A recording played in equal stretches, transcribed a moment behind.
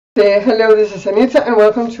Hello, this is Anita and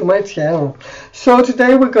welcome to my channel. So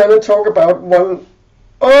today we're going to talk about one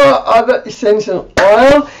other essential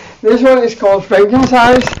oil. This one is called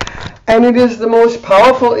frankincense and it is the most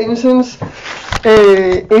powerful incense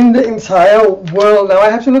in the entire world. Now I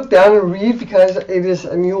have to look down and read because it is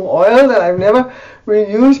a new oil that I've never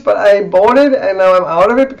really used, but I bought it and now I'm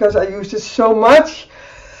out of it because I used it so much.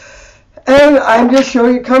 And I'm just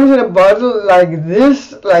showing it comes in a bottle like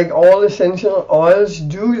this, like all essential oils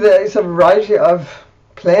do. There is a variety of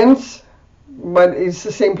plants, but it's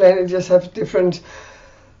the same plant, it just has different,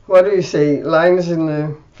 lines in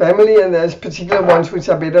the family, and there's particular ones which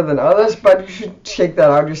are better than others, but you should check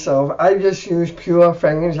that out yourself. I just use pure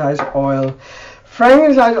frankincense oil.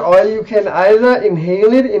 Frankincense oil, you can either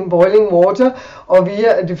inhale it in boiling water or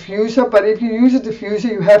via a diffuser, but if you use a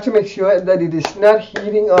diffuser you have to make sure that it is not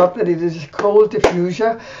heating up, that it is a cold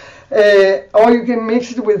diffuser, or you can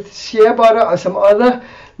mix it with shea butter or some other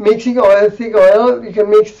mixing oil, thick oil. You can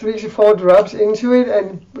mix 3 to 4 drops into it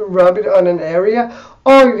and rub it on an area,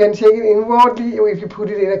 or you can take it inwardly if you put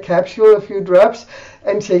it in a capsule, a few drops,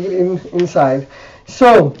 and take it inside.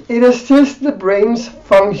 So it assists the brain's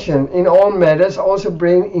function in all matters, also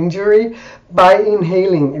brain injury, by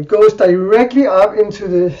inhaling. It goes directly up into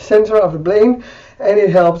the center of the brain and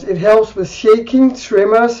it helps. It helps with shaking,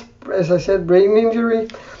 tremors, as I said, brain injury,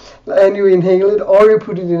 and you inhale it or you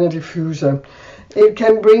put it in a diffuser. It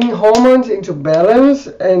can bring hormones into balance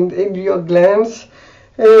and into your glands.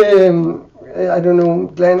 I don't know,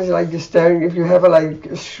 glands like you're staring, if you have a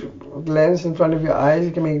glands in front of your eyes,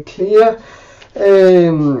 you can make it clear.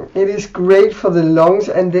 It is great for the lungs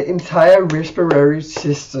and the entire respiratory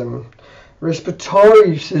system,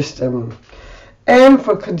 and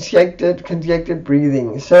for congested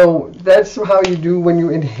breathing. So that's how you do when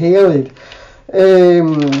you inhale it.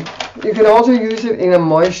 You can also use it in a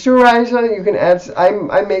moisturizer. You can add, I'm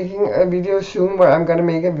making a video soon where I'm going to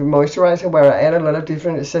make a moisturizer where I add a lot of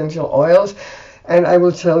different essential oils, and I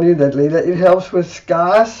will tell you that later. It helps with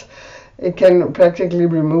scars. It can practically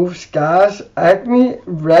remove scars, acne,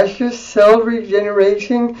 rashes, cell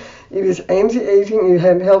regeneration. It is anti-aging.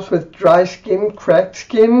 It helps with dry skin, cracked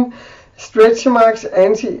skin, stretch marks,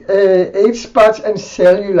 anti-age spots, and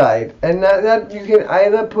cellulite. And that you can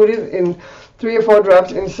either put it in 3 or 4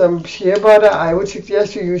 drops in some shea butter. I would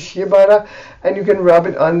suggest you use shea butter, and you can rub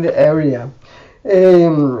it on the area.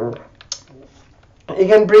 It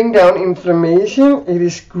can bring down inflammation. It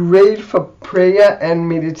is great for prayer and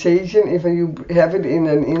meditation if you have it in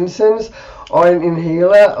an incense or an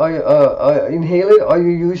inhaler, or inhale it, or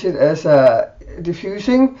you use it as a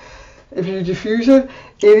diffusing. If you diffuse it,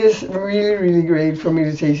 it is really great for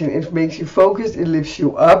meditation. It makes you focused, it lifts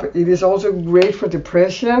you up. It is also great for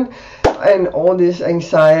depression and all this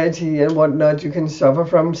anxiety and whatnot you can suffer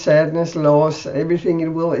from, sadness, loss, everything.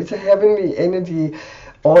 It's a heavenly energy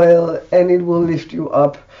oil and it will lift you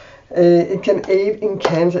up. It can aid in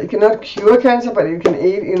cancer. It cannot cure cancer, but it can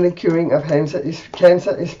aid in the curing of cancer,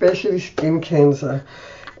 especially skin cancer.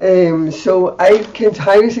 So I can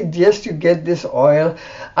highly suggest you get this oil.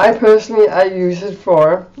 I personally, I use it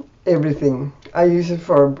for everything. I use it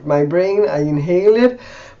for my brain. I inhale it.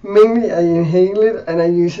 Mainly I inhale it and I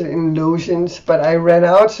use it in lotions, but I ran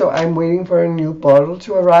out, so I'm waiting for a new bottle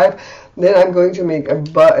to arrive. Then I'm going to make a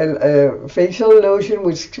facial lotion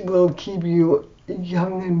which will keep you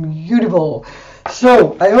young and beautiful.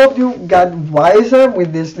 So I hope you got wiser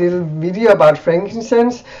with this little video about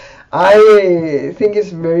frankincense. I think it's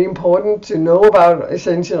very important to know about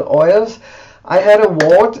essential oils. I had a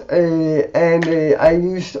wart and I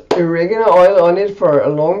used oregano oil on it for a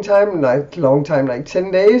long time, like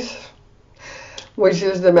 10 days, which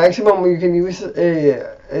is the maximum you can use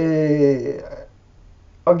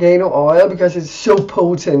oregano oil because it's so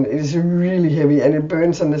potent. It is really heavy and it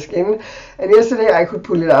burns on the skin. And yesterday I could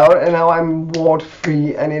pull it out and now I'm wart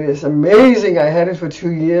free and it is amazing. I had it for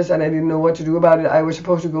 2 years and I didn't know what to do about it. I was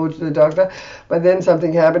supposed to go to the doctor, but then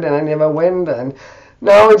something happened and I never went, and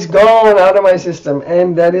now it's gone out of my system,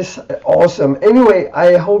 and that is awesome. Anyway,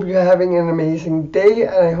 I hope you're having an amazing day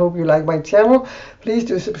and I hope you like my channel. Please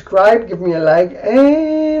do subscribe, give me a like,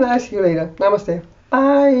 and I'll see you later. Namaste.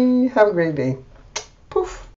 Bye. Have a great day.